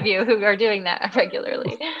few of you who are doing that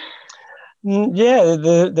regularly. Yeah,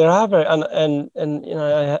 there are very, and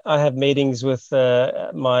I have meetings with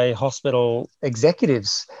my hospital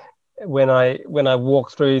executives when I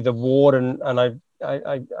walk through the ward, and I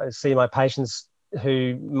see my patients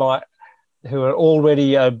who are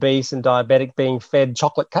already obese and diabetic being fed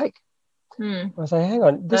chocolate cake. I say, hang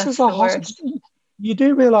on, this is a hospital. You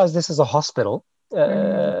do realize this is a hospital,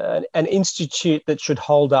 an institute that should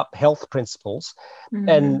hold up health principles,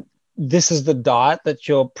 and this is the diet that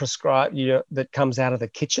you're prescribed, that comes out of the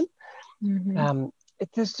kitchen.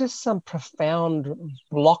 There's just some profound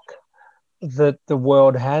block that the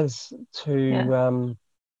world has to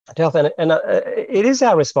health, and it is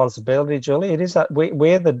our responsibility, Julie. It is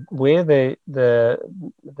we're the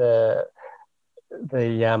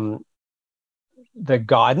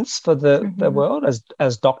guidance for the world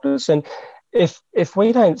as doctors, and if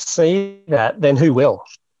we don't see that, then who will?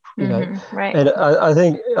 Right. And I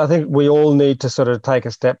think we all need to sort of take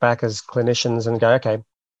a step back as clinicians and go, okay,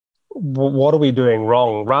 what are we doing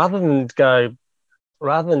wrong? Rather than say,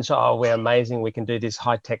 oh, we're amazing, we can do this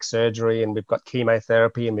high-tech surgery, and we've got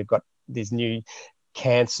chemotherapy, and we've got these new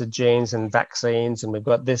cancer genes and vaccines, and we've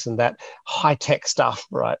got this and that high-tech stuff,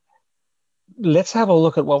 right? Let's have a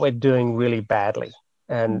look at what we're doing really badly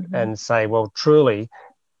and say, well, truly,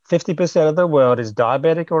 50% of the world is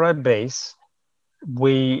diabetic or obese.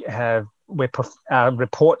 Our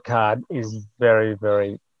report card is very,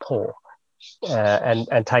 very poor,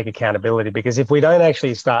 and take accountability, because if we don't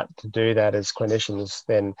actually start to do that as clinicians,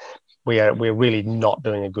 then we're really not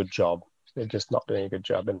doing a good job. We're just not doing a good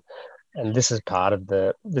job, and this is part of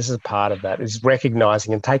that, is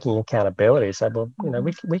recognizing and taking accountability. So, well,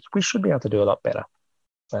 we should be able to do a lot better.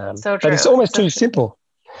 So true. But it's almost too simple.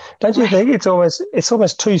 Don't you think it's almost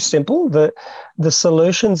too simple? The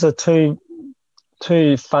solutions are too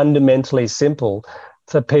fundamentally simple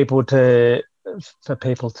for people to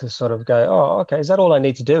sort of go, oh, okay, is that all I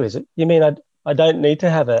need to do? Is it? You mean I don't need to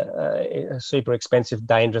have a super expensive,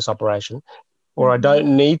 dangerous operation, or I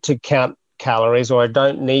don't need to count calories, or I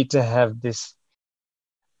don't need to have this,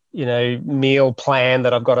 meal plan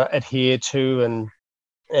that I've got to adhere to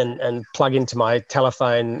and plug into my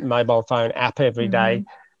mobile phone app every day.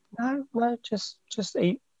 No, just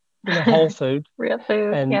eat whole food, real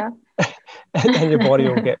food, and your body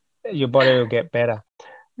will get better.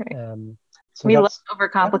 Right. So we love to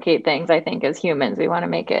overcomplicate things. I think as humans, we want to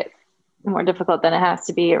make it more difficult than it has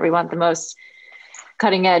to be, or we want the most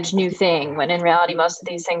cutting edge new thing. When in reality, most of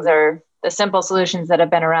these things are the simple solutions that have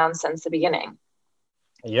been around since the beginning.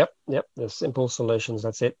 Yep. The simple solutions.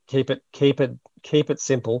 That's it. Keep it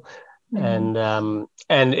simple. And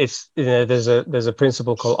it's there's a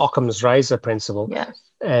principle called Occam's razor principle. Yes.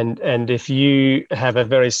 And if you have a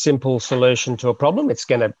very simple solution to a problem, it's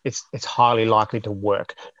highly likely to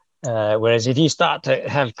work. Whereas if you start to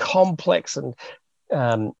have complex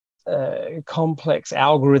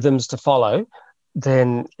algorithms to follow,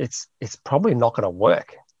 then it's probably not going to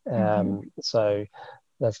work. So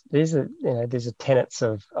these are tenets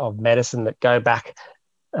of medicine that go back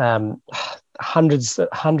hundreds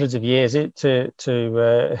of years to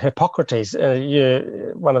Hippocrates.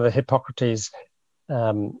 One of the Hippocrates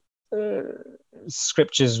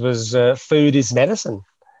scriptures was food is medicine.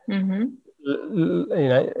 And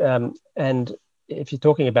if you're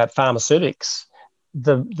talking about pharmaceutics,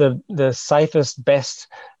 the safest, best,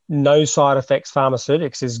 no side effects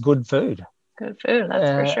pharmaceutics is good food. Good food, that's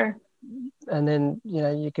for sure. And then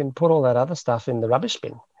you can put all that other stuff in the rubbish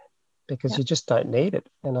bin, because you just don't need it.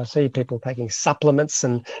 And I see people taking supplements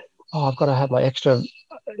and, I've got to have my extra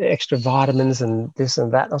vitamins and this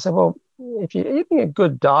and that. And I say, well, if you're eating a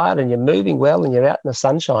good diet and you're moving well and you're out in the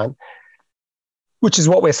sunshine, which is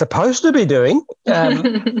what we're supposed to be doing,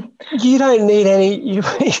 you don't need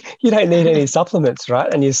any supplements,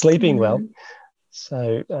 right? And you're sleeping well.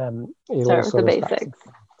 So start with the basics.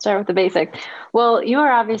 Start with the basics. Well, you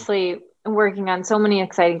are obviously working on so many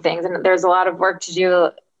exciting things, and there's a lot of work to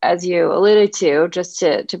do, as you alluded to, just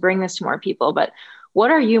to bring this to more people. But what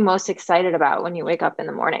are you most excited about when you wake up in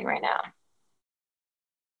the morning right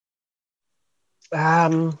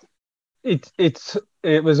now?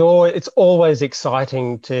 it's always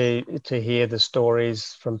exciting to hear the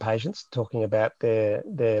stories from patients talking about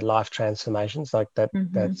their life transformations like that.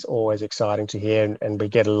 That's always exciting to hear, and we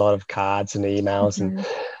get a lot of cards and emails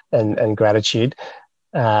and gratitude.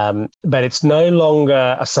 But it's no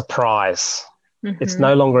longer a surprise. It's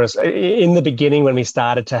no longer in the beginning when we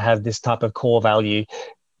started to have this type of core value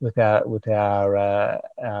with our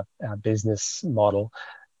business model.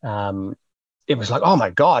 It was like, oh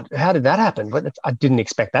my God, how did that happen? But I didn't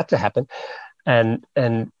expect that to happen, and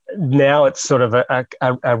now it's sort of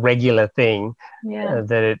a regular thing.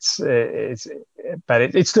 That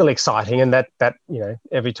it's still exciting, and that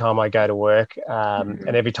every time I go to work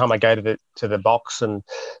and every time I go to the box and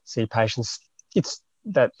see patients, it's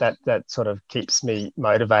that sort of keeps me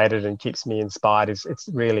motivated and keeps me inspired. It's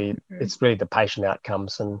really the patient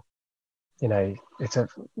outcomes. And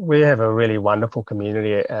we have a really wonderful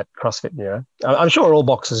community at CrossFit Neuro. I'm sure all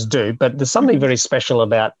boxes do, but there's something very special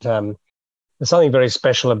about the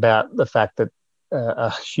fact that a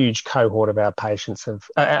huge cohort of our patients have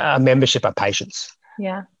a membership of patients.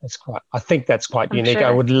 Yeah, I think that's quite unique. Sure.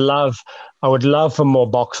 I would love for more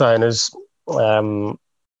box owners.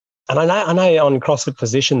 And I know on CrossFit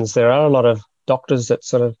Physicians there are a lot of doctors that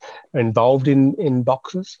sort of are involved in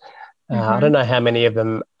boxes. I don't know how many of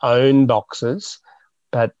them own boxes,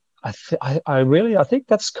 but I think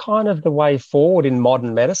that's kind of the way forward in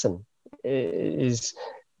modern medicine. Is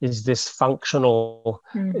this functional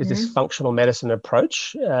medicine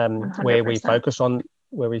approach where we focus on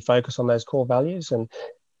those core values. And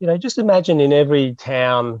just imagine in every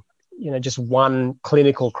town just one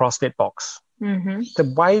clinical CrossFit box. The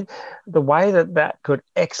way that could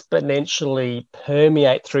exponentially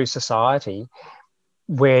permeate through society,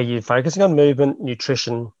 where you're focusing on movement,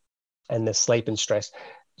 nutrition, and the sleep and stress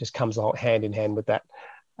just comes hand in hand with that.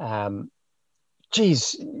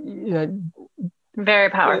 Very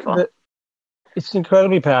powerful. It's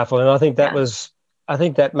incredibly powerful, and I think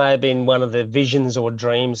that may have been one of the visions or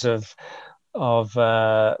dreams of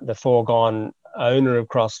the foregone owner of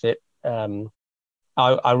CrossFit.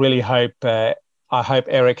 I really hope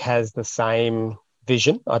Eric has the same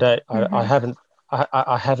vision. I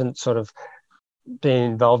haven't sort of been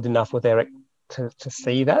involved enough with Eric to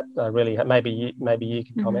see that. I really maybe you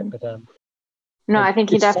can comment, but no, I think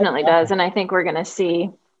he definitely does, and I think we're going to see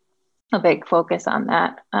a big focus on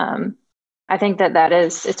that. I think that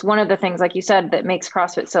it's one of the things, like you said, that makes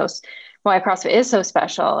CrossFit why CrossFit is so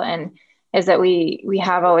special, and is that we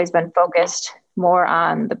have always been focused more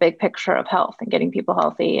on the big picture of health and getting people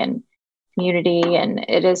healthy and community. And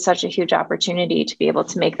it is such a huge opportunity to be able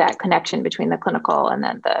to make that connection between the clinical and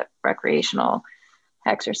then the recreational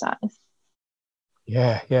exercise.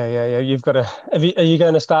 Yeah. You've got are you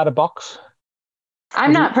going to start a box?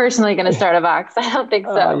 I'm not personally going to start a box. I don't think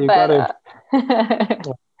so. But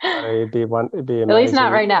it'd be amazing. At least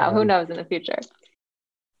not right now. Who knows in the future?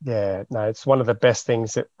 Yeah, no, it's one of the best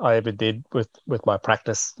things that I ever did with my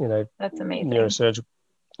practice. That's amazing.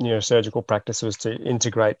 Neurosurgical practice was to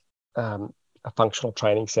integrate a functional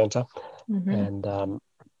training center, and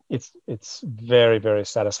it's very, very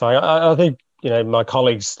satisfying. I think my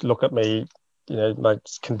colleagues look at me, my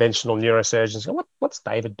conventional neurosurgeons go, what's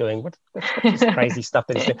David doing? What's this crazy stuff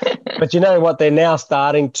that he's doing? But you know what? They're now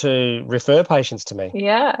starting to refer patients to me.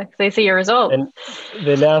 Yeah, they see your results. And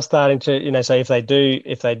they're now starting to, so if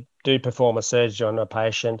they do perform a surgery on a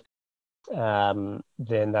patient, then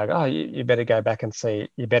they go, you better go back and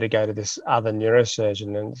you better go to this other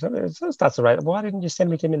neurosurgeon. And so it starts to rate, why didn't you send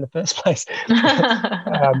me to him in the first place?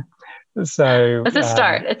 So it's a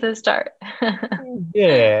start. It's a start.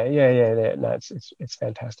 Yeah. No, it's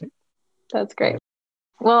fantastic. That's great.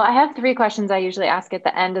 Well, I have 3 questions I usually ask at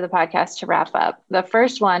the end of the podcast to wrap up. The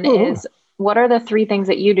first one is, what are the 3 things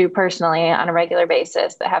that you do personally on a regular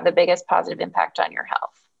basis that have the biggest positive impact on your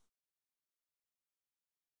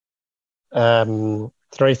health?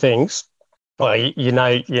 3 things. Well, you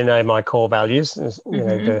know my core values.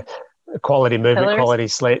 The quality movement, Pillars. Quality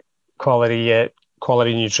sleep,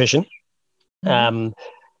 quality nutrition. I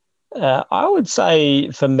would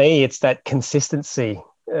say for me, it's that consistency.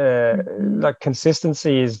 Like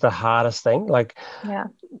consistency is the hardest thing. Like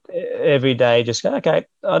every day, just go, okay,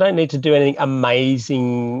 I don't need to do anything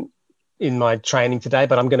amazing in my training today,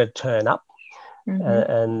 but I'm going to turn up.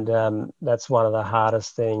 And that's one of the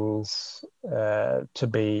hardest things to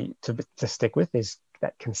stick with, is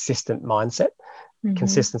that consistent mindset,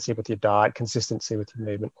 consistency with your diet, consistency with your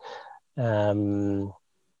movement.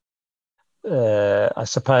 I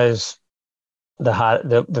suppose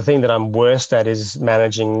the thing that I'm worst at is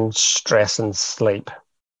managing stress and sleep.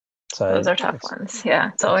 So those are tough ones. Yeah,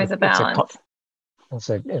 it's always a balance.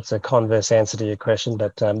 it's a converse answer to your question,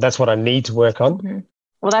 but that's what I need to work on. Mm-hmm.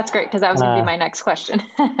 Well, that's great, because that was going to be my next question.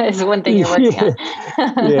 Is one thing you're working on.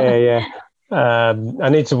 Yeah. I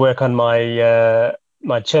need to work on my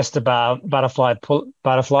my chest bar butterflies.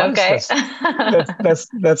 Okay.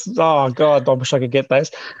 That's oh God, I wish I could get those.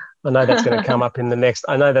 I know that's going to come up in the next.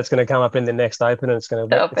 I know that's going to come up in the next open, and it's going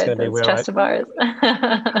to be where chest bars.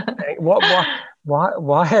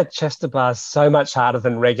 Why are chest bars so much harder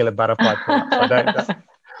than regular butterfly pull-ups? I don't know.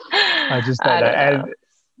 I just don't know.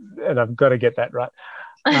 And I've got to get that right.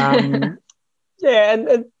 Yeah,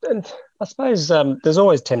 and I suppose there's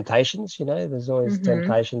always temptations. There's always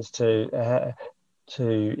temptations to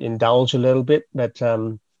indulge a little bit, but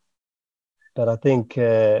I think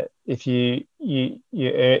if you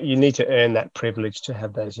need to earn that privilege to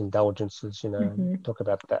have those indulgences. Talk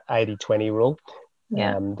about the 80-20 rule.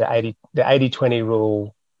 Yeah. The 80-20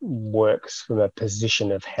 rule works from a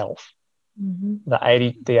position of health. The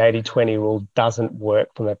 80-20 rule doesn't work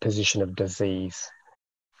from a position of disease.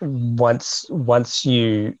 Once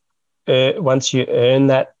you earn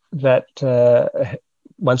that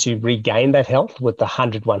once you regain that health with the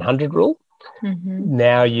 100-100 rule,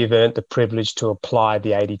 now you've earned the privilege to apply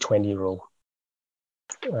the 80-20 rule.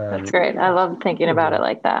 That's great. I love thinking about it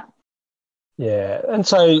like that. Yeah, and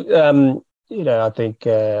so I think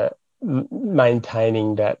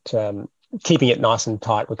maintaining that, keeping it nice and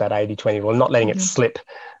tight with that 80-20 rule, not letting it slip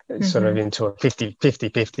sort of into a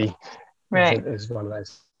 50-50. Right. Is one of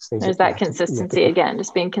those things. There's that consistency again,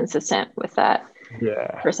 just being consistent with that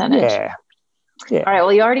percentage. Yeah. All right.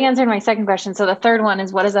 Well, you already answered my second question. So the third one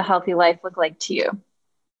is, what does a healthy life look like to you?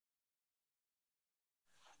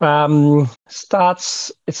 It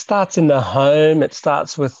starts in the home. It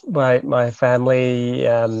starts with my family,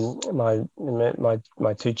 my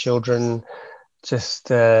two children, just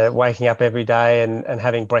waking up every day and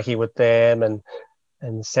having brekkie with them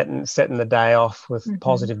and setting the day off with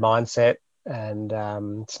positive mindset and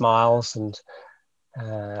smiles, and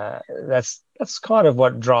that's kind of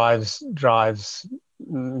what drives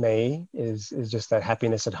me is just that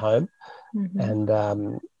happiness at home, and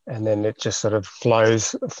then it just sort of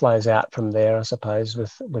flows out from there, I suppose,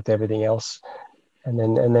 with everything else, and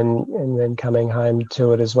then coming home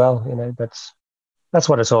to it as well. That's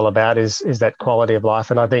what it's all about, is that quality of life,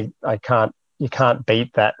 and I think you can't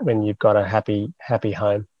beat that when you've got a happy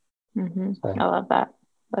home. So. I love that.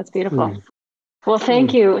 That's beautiful. Well,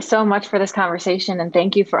 thank you so much for this conversation, and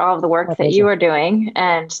thank you for all of the work that you are doing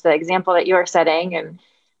and the example that you are setting, and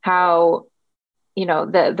how,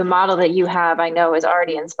 the model that you have, I know, is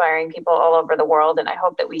already inspiring people all over the world. And I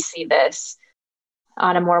hope that we see this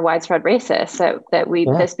on a more widespread basis, that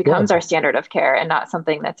this becomes our standard of care and not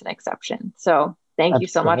something that's an exception. So thank you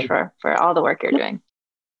so much for all the work you're doing.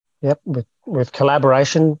 Yep. With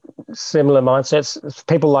collaboration, similar mindsets,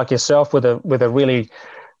 people like yourself with a really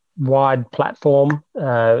wide platform,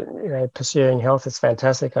 pursuing health, it's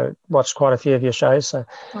fantastic. I watched quite a few of your shows, so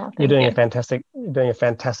you're doing a fantastic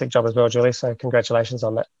job as well, Julie. So congratulations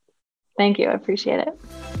on that. Thank you. I appreciate it.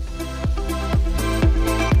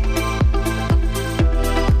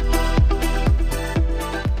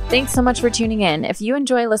 Thanks so much for tuning in. If you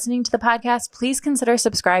enjoy listening to the podcast, please consider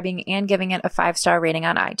subscribing and giving it a 5-star rating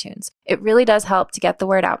on iTunes. It really does help to get the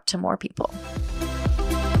word out to more people.